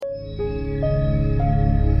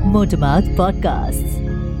Motormouth Podcasts.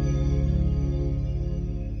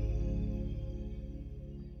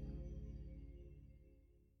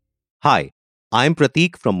 Hi, I'm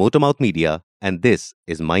Prateek from Motormouth Media, and this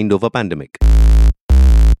is Mind Over Pandemic.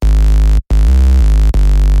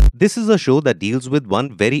 This is a show that deals with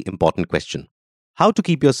one very important question: how to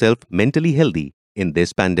keep yourself mentally healthy in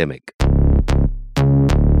this pandemic.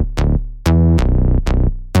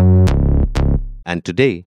 And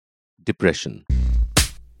today, depression.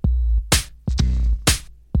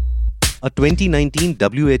 A 2019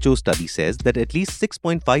 WHO study says that at least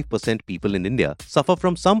 6.5% people in India suffer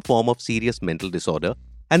from some form of serious mental disorder,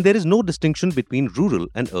 and there is no distinction between rural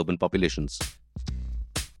and urban populations.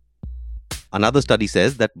 Another study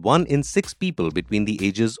says that 1 in 6 people between the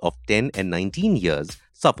ages of 10 and 19 years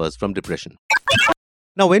suffers from depression.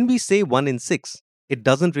 Now, when we say 1 in 6, it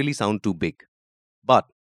doesn't really sound too big. But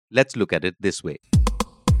let's look at it this way.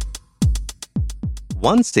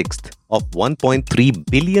 1/6 of 1.3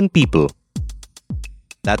 billion people.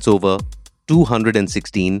 That's over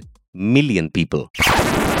 216 million people.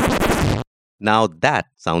 Now that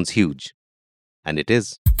sounds huge. And it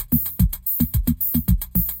is.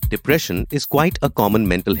 Depression is quite a common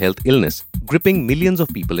mental health illness gripping millions of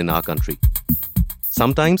people in our country.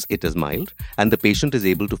 Sometimes it is mild and the patient is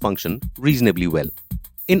able to function reasonably well.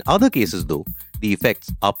 In other cases, though, the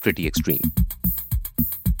effects are pretty extreme.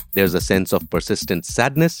 There's a sense of persistent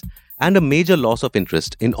sadness and a major loss of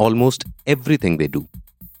interest in almost everything they do.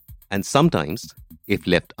 And sometimes, if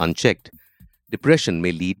left unchecked, depression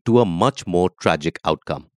may lead to a much more tragic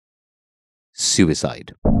outcome: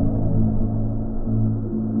 suicide.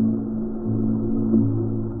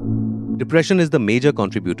 Depression is the major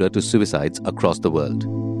contributor to suicides across the world.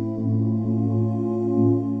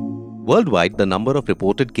 Worldwide, the number of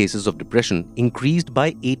reported cases of depression increased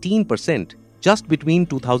by 18% just between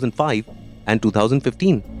 2005 and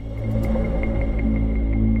 2015.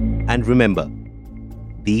 And remember,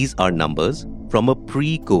 these are numbers from a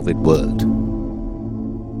pre-COVID world.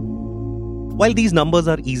 While these numbers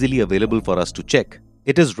are easily available for us to check,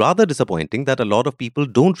 it is rather disappointing that a lot of people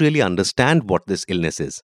don't really understand what this illness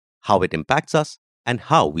is, how it impacts us, and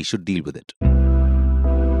how we should deal with it.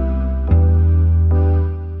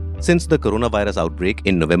 Since the coronavirus outbreak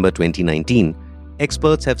in November 2019,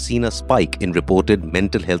 experts have seen a spike in reported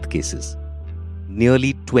mental health cases.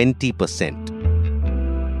 Nearly 20%.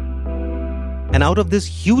 And out of this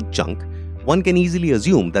huge chunk, one can easily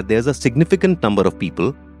assume that there's a significant number of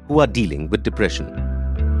people who are dealing with depression.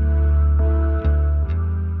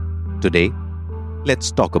 Today,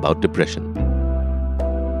 let's talk about depression.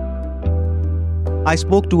 I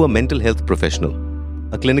spoke to a mental health professional,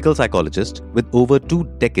 a clinical psychologist with over 2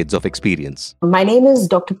 decades of experience. My name is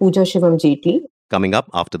Dr. Pooja Shivam Jetli. Coming up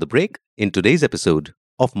after the break in today's episode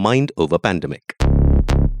of Mind Over Pandemic.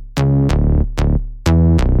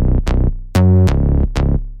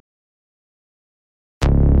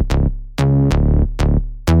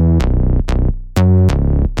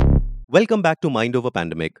 Welcome back to Mind Over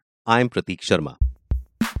Pandemic. I'm Prateek Sharma.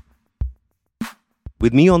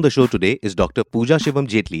 With me on the show today is Dr. Pooja Shivam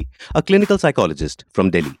Jetli, a clinical psychologist from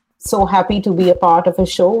Delhi. So happy to be a part of a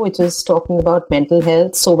show which is talking about mental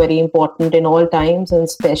health, so very important in all times and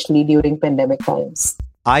especially during pandemic times.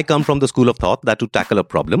 I come from the school of thought that to tackle a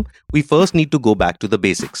problem, we first need to go back to the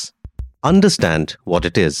basics. Understand what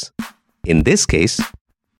it is. In this case,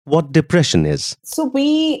 what depression is. So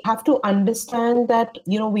we have to understand that,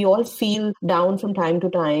 we all feel down from time to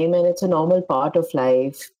time and it's a normal part of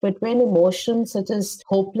life. But when emotions such as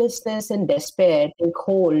hopelessness and despair take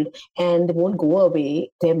hold and they won't go away,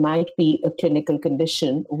 there might be a clinical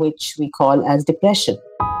condition which we call as depression.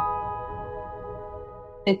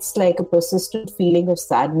 It's like a persistent feeling of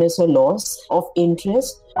sadness or loss of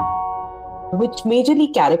interest, which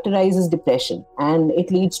majorly characterizes depression, and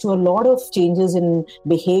it leads to a lot of changes in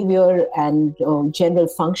behavior and general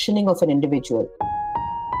functioning of an individual.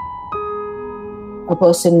 A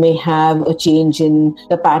person may have a change in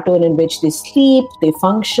the pattern in which they sleep, they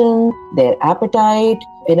function, their appetite,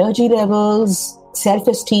 energy levels,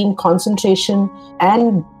 self-esteem, concentration,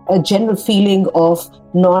 and a general feeling of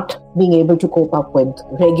not being able to cope up with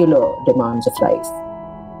regular demands of life.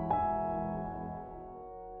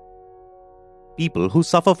 People who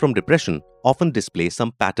suffer from depression often display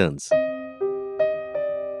some patterns.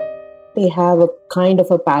 They have a kind of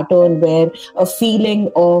a pattern where a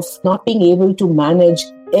feeling of not being able to manage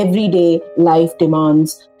everyday life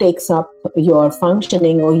demands takes up your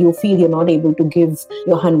functioning, or you feel you're not able to give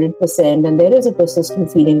your 100%, and there is a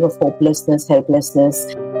persistent feeling of hopelessness,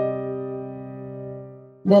 helplessness.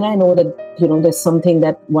 Then I know that, there's something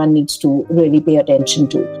that one needs to really pay attention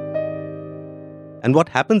to. And what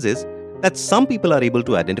happens is that some people are able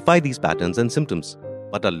to identify these patterns and symptoms,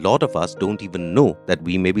 but a lot of us don't even know that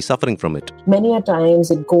we may be suffering from it. Many a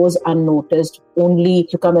times it goes unnoticed, only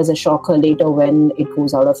to come as a shocker later when it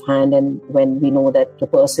goes out of hand and when we know that the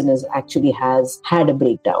person actually has had a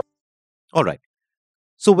breakdown. All right.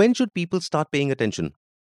 So when should people start paying attention?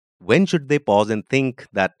 When should they pause and think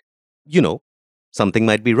that, something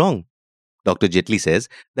might be wrong? Dr. Jetli says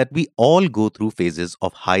that we all go through phases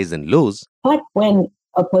of highs and lows. But when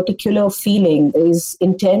a particular feeling is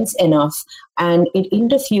intense enough and it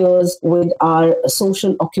interferes with our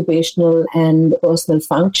social, occupational, and personal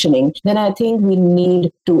functioning, then I think we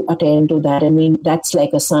need to attend to that. I mean, that's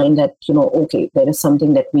like a sign that, okay, there is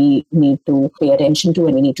something that we need to pay attention to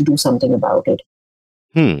and we need to do something about it.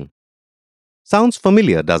 Sounds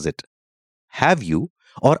familiar, does it? Have you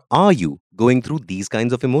or are you going through these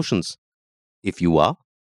kinds of emotions? If you are,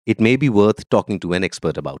 it may be worth talking to an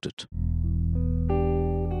expert about it.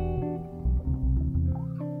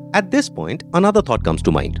 At this point, another thought comes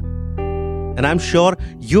to mind. And I'm sure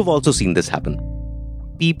you've also seen this happen.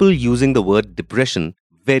 People using the word depression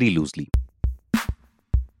very loosely.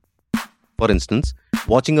 For instance,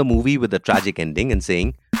 watching a movie with a tragic ending and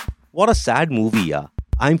saying, "What a sad movie, yeah.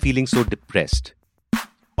 I'm feeling so depressed."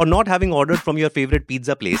 Or not having ordered from your favorite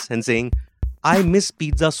pizza place and saying, "I miss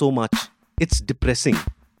pizza so much. It's depressing."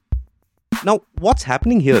 Now, what's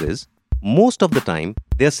happening here is, most of the time,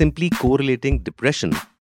 they're simply correlating depression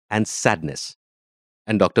and sadness.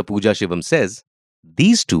 And Dr. Pooja Shivam says,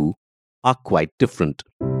 these two are quite different.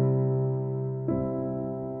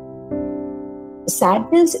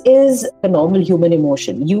 Sadness is a normal human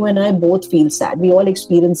emotion. You and I both feel sad. We all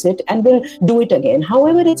experience it and we'll do it again.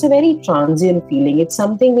 However, it's a very transient feeling. It's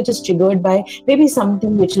something which is triggered by maybe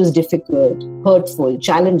something which is difficult, hurtful,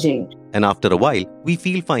 challenging. And after a while, we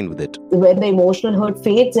feel fine with it. When the emotional hurt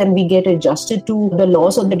fades and we get adjusted to the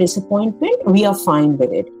loss or the disappointment, we are fine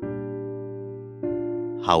with it.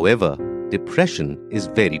 However, depression is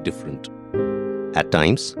very different. At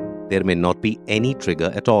times, there may not be any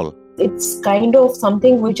trigger at all. It's kind of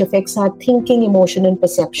something which affects our thinking, emotion, and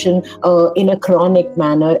perception in a chronic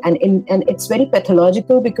manner. And it's very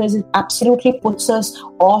pathological because it absolutely puts us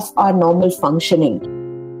off our normal functioning.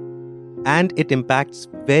 And it impacts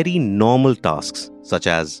very normal tasks such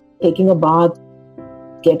as taking a bath,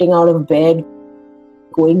 getting out of bed,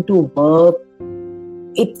 going to work.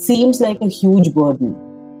 It seems like a huge burden.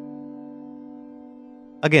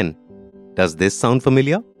 Again, does this sound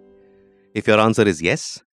familiar? If your answer is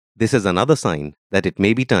yes, this is another sign that it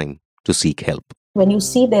may be time to seek help. When you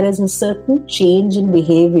see there is a certain change in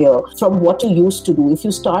behavior from what you used to do, if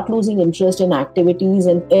you start losing interest in activities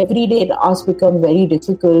and everyday tasks become very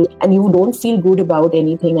difficult and you don't feel good about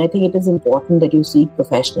anything, I think it is important that you seek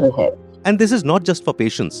professional help. And this is not just for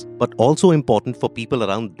patients, but also important for people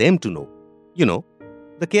around them to know.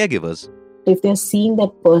 The caregivers. If they're seeing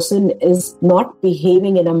that person is not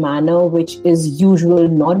behaving in a manner which is usual,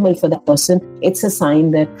 normal for that person, it's a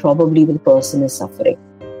sign that probably the person is suffering.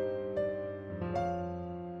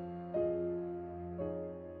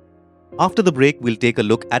 After the break, we'll take a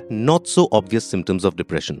look at not so obvious symptoms of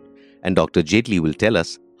depression. And Dr. Jetli will tell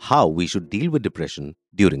us how we should deal with depression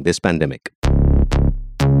during this pandemic.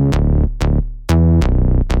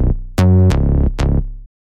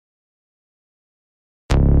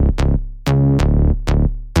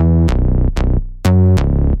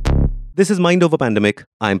 This is Mind Over Pandemic.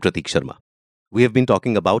 I'm Pratik Sharma. We have been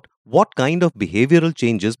talking about what kind of behavioral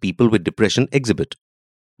changes people with depression exhibit.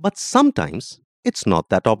 But sometimes it's not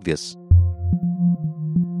that obvious.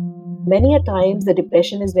 Many a times the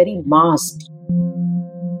depression is very masked.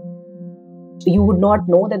 You would not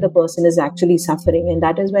know that the person is actually suffering, and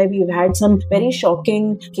that is why we've had some very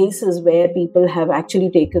shocking cases where people have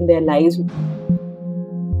actually taken their lives,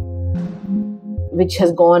 which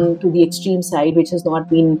has gone to the extreme side, which has not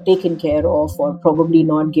been taken care of or probably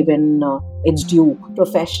not given its due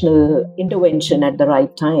professional intervention at the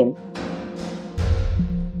right time.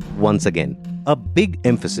 Once again, a big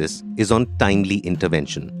emphasis is on timely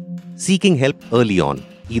intervention, seeking help early on,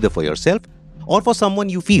 either for yourself or for someone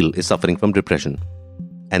you feel is suffering from depression.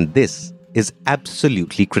 And this is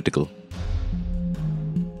absolutely critical.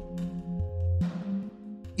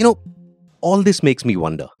 All this makes me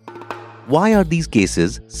wonder, why are these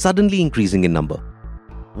cases suddenly increasing in number?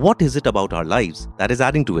 What is it about our lives that is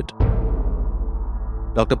adding to it?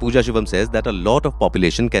 Dr. Pooja Shivam says that a lot of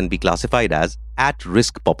population can be classified as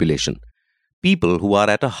at-risk population. People who are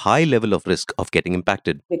at a high level of risk of getting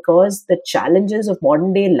impacted. Because the challenges of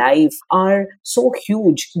modern day life are so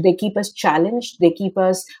huge. They keep us challenged, they keep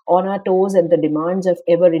us on our toes, and the demands of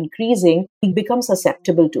ever increasing, we become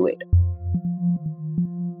susceptible to it.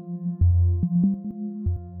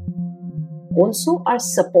 Also, our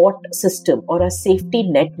support system or our safety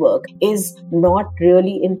network is not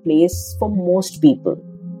really in place for most people.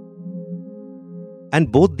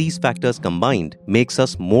 And both these factors combined makes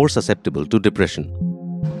us more susceptible to depression.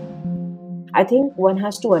 I think one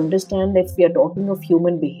has to understand that if we are talking of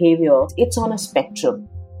human behavior, it's on a spectrum.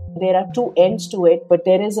 There are two ends to it, but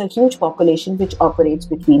there is a huge population which operates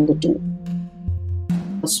between the two.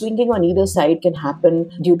 Swinging on either side can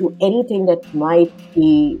happen due to anything that might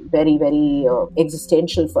be very, very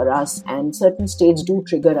existential for us, and certain states do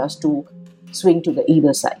trigger us to swing to the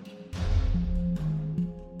either side.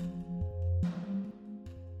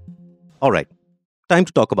 All right, time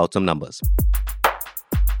to talk about some numbers.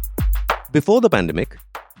 Before the pandemic,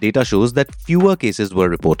 data shows that fewer cases were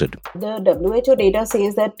reported. The WHO data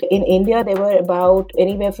says that in India, there were about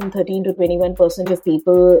anywhere from 13 to 21% of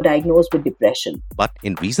people diagnosed with depression. But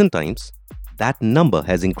in recent times, that number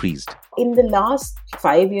has increased. In the last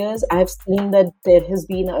 5 years, I've seen that there has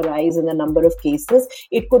been a rise in the number of cases.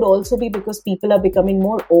 It could also be because people are becoming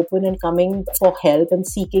more open and coming for help and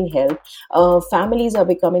seeking help. Families are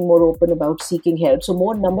becoming more open about seeking help. So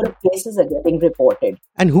more number of cases are getting reported.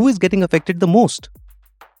 And who is getting affected the most?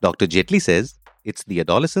 Dr. Jetli says it's the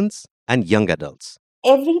adolescents and young adults.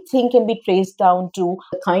 Everything can be traced down to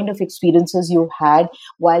the kind of experiences you had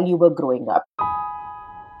while you were growing up.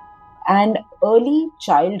 And early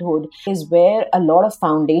childhood is where a lot of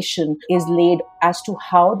foundation is laid as to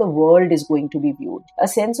how the world is going to be viewed. A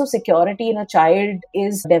sense of security in a child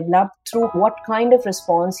is developed through what kind of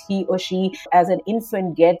response he or she as an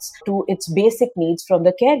infant gets to its basic needs from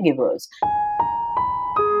the caregivers.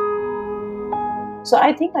 So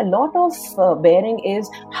I think a lot of bearing is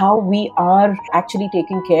how we are actually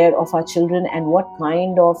taking care of our children and what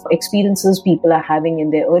kind of experiences people are having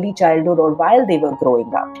in their early childhood or while they were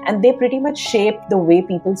growing up. And they pretty much shape the way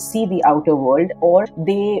people see the outer world, or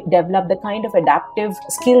they develop the kind of adaptive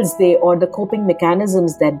skills or the coping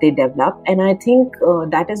mechanisms that they develop. And I think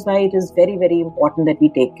that is why it is very, very important that we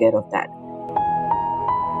take care of that.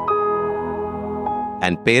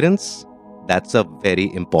 And parents, that's a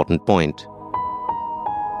very important point.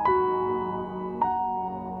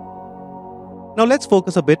 Now let's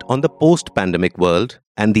focus a bit on the post-pandemic world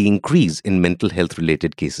and the increase in mental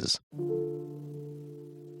health-related cases.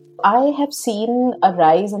 I have seen a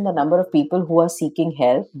rise in the number of people who are seeking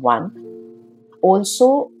help, one.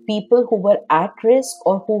 Also, people who were at risk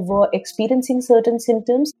or who were experiencing certain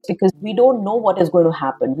symptoms, because we don't know what is going to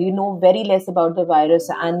happen. We know very less about the virus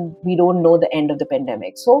and we don't know the end of the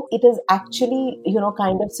pandemic. So it has actually,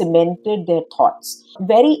 kind of cemented their thoughts.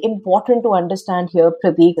 Very important to understand here,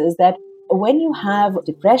 Pradeep, is that when you have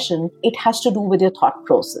depression, it has to do with your thought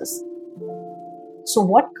process. So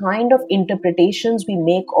what kind of interpretations we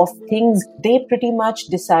make of things, they pretty much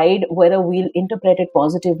decide whether we'll interpret it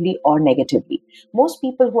positively or negatively. Most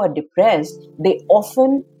people who are depressed, they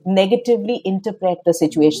often negatively interpret the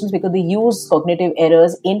situations because they use cognitive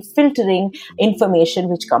errors in filtering information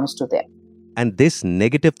which comes to them. And this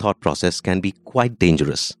negative thought process can be quite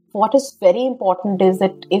dangerous. What is very important is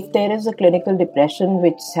that if there is a clinical depression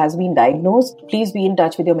which has been diagnosed, please be in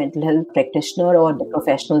touch with your mental health practitioner or the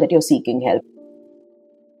professional that you're seeking help.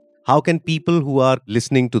 How can people who are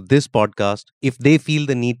listening to this podcast, if they feel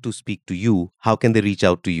the need to speak to you, how can they reach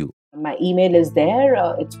out to you? My email is there.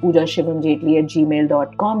 It's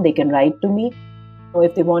poojashivamjetli@gmail.com. They can write to me. Or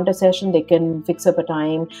if they want a session, they can fix up a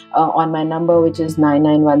time on my number, which is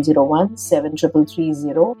 99101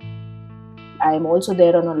 7330. I am also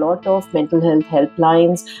there on a lot of mental health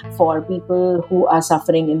helplines for people who are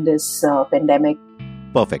suffering in this pandemic.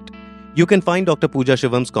 Perfect. You can find Dr. Pooja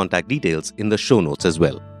Shivam's contact details in the show notes as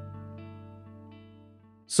well.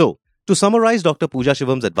 So, to summarize Dr. Pooja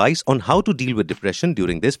Shivam's advice on how to deal with depression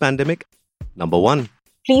during this pandemic, number 1.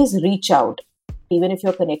 Please reach out. Even if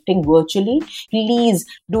you're connecting virtually, please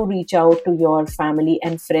do reach out to your family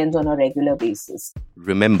and friends on a regular basis.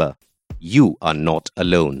 Remember, you are not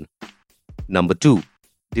alone. Number 2,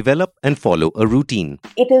 develop and follow a routine.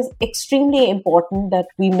 It is extremely important that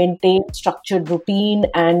we maintain structured routine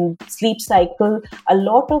and sleep cycle. A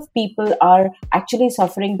lot of people are actually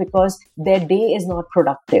suffering because their day is not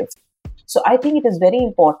productive. So I think it is very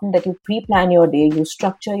important that you pre-plan your day, you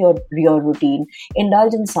structure your routine,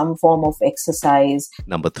 indulge in some form of exercise.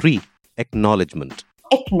 Number 3, acknowledgement.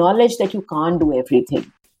 Acknowledge that you can't do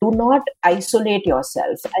everything. Do not isolate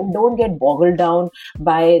yourself and don't get boggled down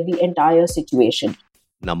by the entire situation.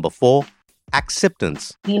 Number 4,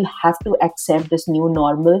 acceptance. We'll have to accept this new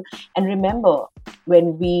normal. And remember,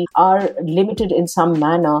 when we are limited in some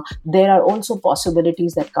manner, there are also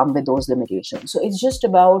possibilities that come with those limitations. So it's just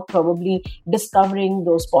about probably discovering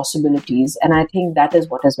those possibilities. And I think that is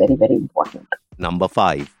what is very, very important. Number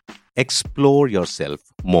 5, explore yourself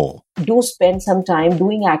more. Do spend some time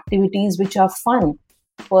doing activities which are fun,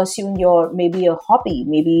 pursuing your maybe a hobby,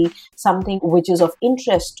 maybe something which is of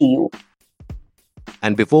interest to you.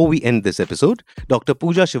 And before we end this episode, Dr.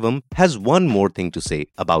 Pooja Shivam has one more thing to say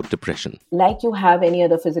about depression. Like you have any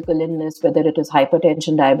other physical illness, whether it is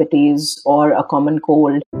hypertension, diabetes, or a common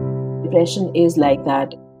cold, depression is like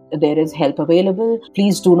that. There is help available.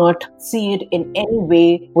 Please do not see it in any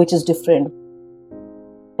way which is different.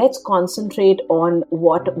 Let's concentrate on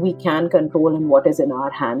what we can control and what is in our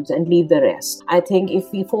hands and leave the rest. I think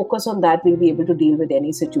if we focus on that, we'll be able to deal with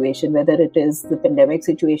any situation, whether it is the pandemic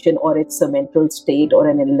situation or it's a mental state or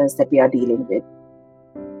an illness that we are dealing with.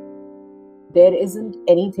 There isn't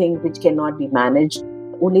anything which cannot be managed.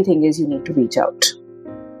 The only thing is you need to reach out.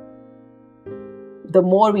 The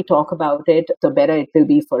more we talk about it, the better it will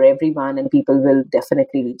be for everyone, and people will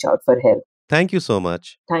definitely reach out for help. Thank you so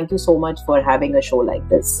much. Thank you so much for having a show like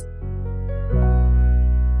this.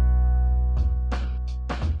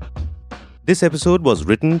 This episode was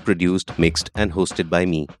written, produced, mixed, and hosted by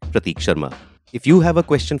me, Prateek Sharma. If you have a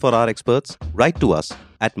question for our experts, write to us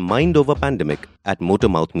at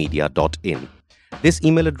mindoverpandemic@motormouthmedia.in. This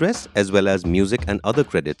email address, as well as music and other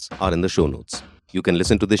credits, are in the show notes. You can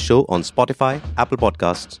listen to this show on Spotify, Apple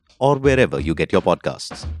Podcasts, or wherever you get your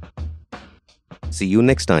podcasts. See you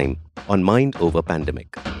next time on Mind Over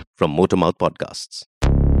Pandemic from Motormouth Podcasts.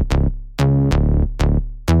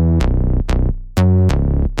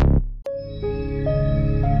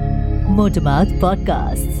 Motormouth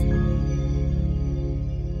Podcasts.